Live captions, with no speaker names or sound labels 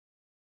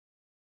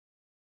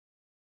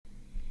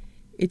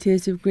It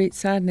is with great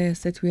sadness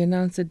that we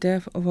announce the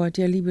death of our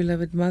dearly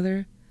beloved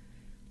mother,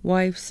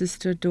 wife,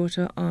 sister,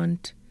 daughter,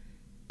 aunt,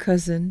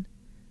 cousin,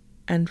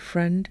 and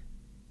friend,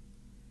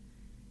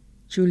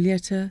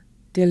 Julietta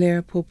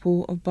Delaire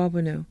Popo of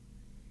Bobino.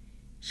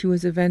 She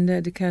was a vendor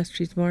at the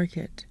Castries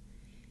Market.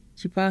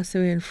 She passed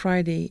away on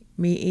Friday,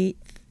 May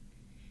 8th,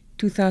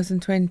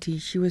 2020.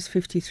 She was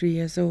 53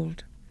 years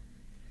old.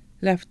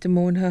 Left to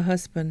mourn her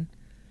husband,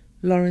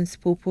 Lawrence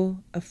Popo,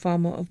 a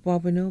farmer of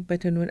Bobino,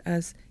 better known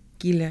as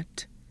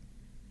Gillette.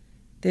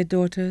 Their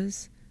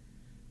daughters,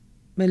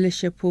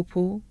 Militia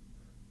Popo,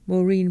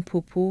 Maureen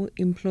Popo,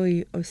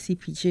 employee of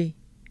CPJ.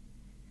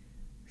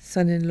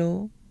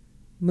 Son-in-law,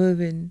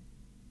 Mervyn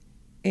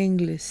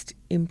Englist,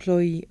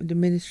 employee of the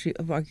Ministry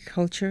of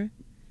Agriculture.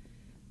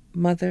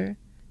 Mother,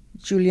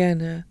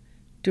 Juliana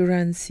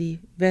Durancy,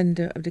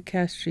 vendor of the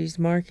Castries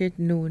Market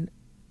known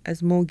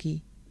as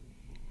Mogi.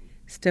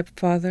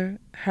 Stepfather,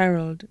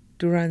 Harold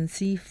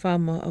Durancy,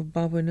 farmer of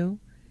Bobino,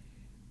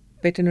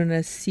 better known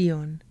as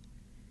Sion.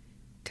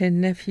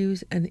 10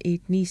 nephews and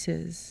 8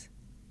 nieces.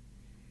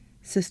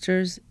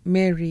 Sisters,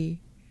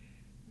 Mary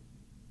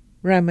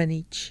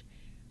Ramanich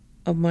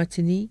of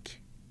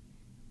Martinique,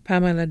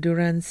 Pamela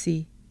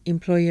Durancy,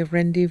 employee of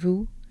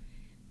Rendezvous,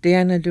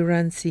 Diana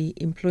Durancy,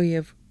 employee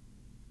of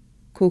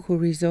Coco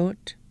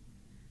Resort,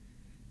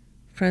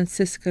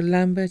 Francisca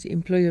Lambert,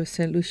 employee of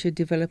St. Lucia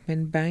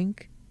Development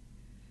Bank,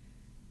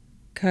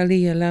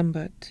 Kalia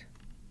Lambert,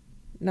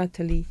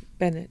 Natalie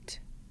Bennett.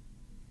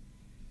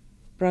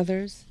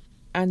 Brothers,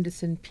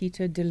 Anderson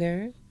Peter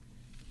Delaire,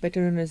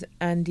 better known as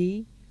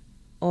Andy,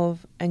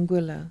 of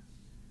Anguilla,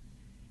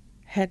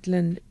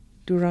 Hetland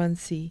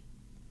Durancy,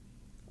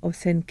 of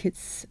St.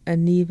 Kitts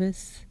and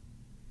Nevis,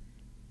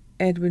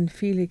 Edwin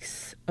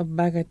Felix of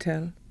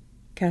Bagatelle,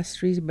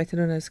 Castries, better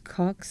known as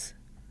Cox,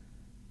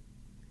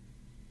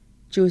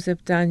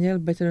 Joseph Daniel,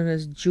 better known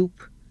as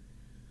Jupe,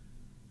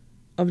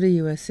 of the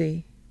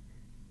USA,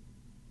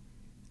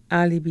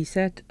 Ali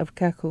Bisset of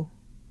Caco.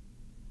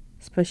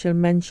 Special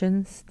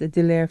mentions, the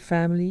Delaire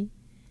family,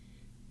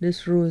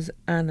 Miss Rose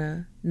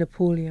Anna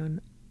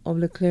Napoleon of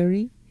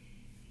Leclerc,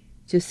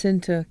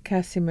 Jacinta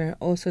Casimir,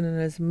 also known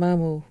as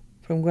Mamu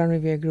from Grand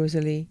Riviere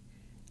Groselet,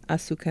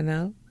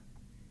 Assu-Canal,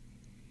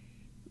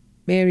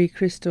 Mary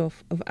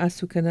Christophe of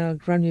Assu-Canal,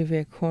 Grand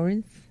Riviere,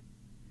 Corinth,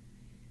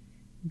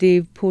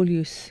 Dave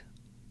Polius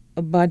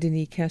of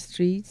Badini,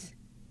 Castries,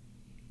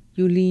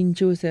 Eugene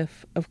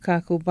Joseph of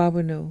Caco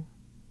Babonneau,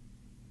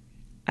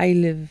 I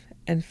Live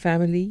and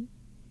family,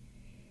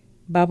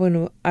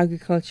 Babonneau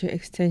Agriculture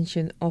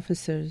Extension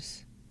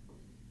officers,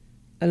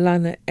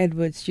 Alana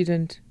Edward,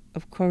 student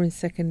of Corinth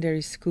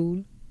Secondary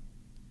School,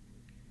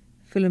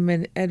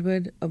 Philomene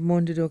Edward of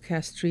Mondodo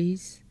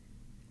Castries,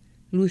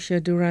 Lucia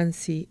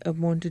Durancy of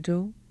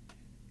Mondodo,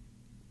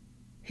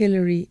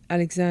 Hilary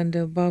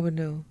Alexander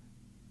Babonneau,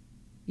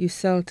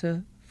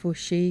 Usalta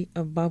Fauché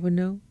of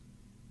Babonneau,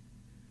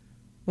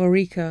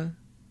 Morika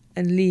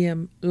and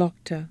Liam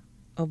Lochta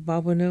of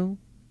Babonneau,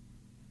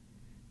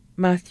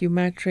 Matthew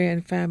Matre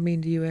and family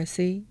in the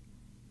USA,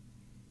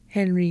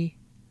 Henry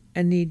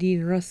and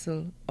Nadine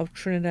Russell of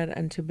Trinidad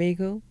and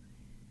Tobago,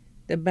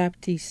 the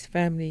Baptiste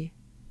family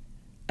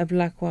of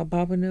Lacroix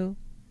Babonneau,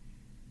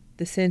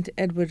 the St.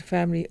 Edward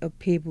family of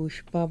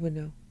Pébouche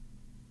Babonneau,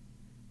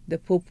 the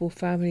Popo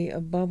family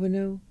of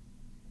Babonneau,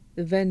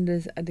 the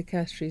vendors at the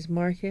Castries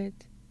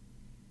Market,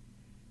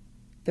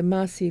 the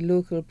Massey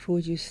local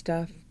produce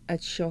staff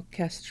at Shaw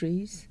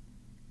Castries,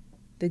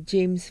 the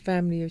James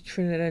family of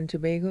Trinidad and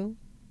Tobago,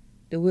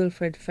 the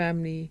Wilfred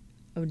family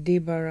of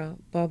Debarra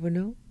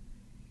Babonneau,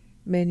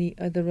 many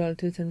other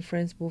relatives and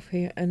friends both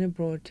here and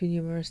abroad, too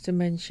numerous to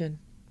mention.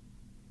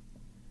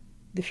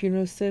 The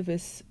funeral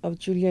service of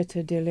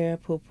Julietta Delaire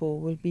Popo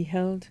will be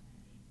held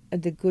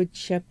at the Good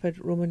Shepherd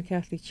Roman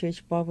Catholic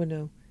Church,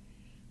 Babonneau,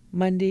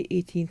 Monday,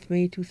 18th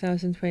May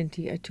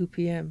 2020 at 2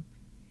 p.m.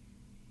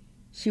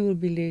 She will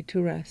be laid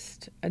to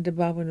rest at the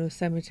Babonneau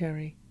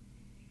Cemetery.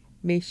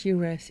 May she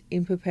rest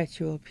in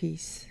perpetual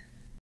peace.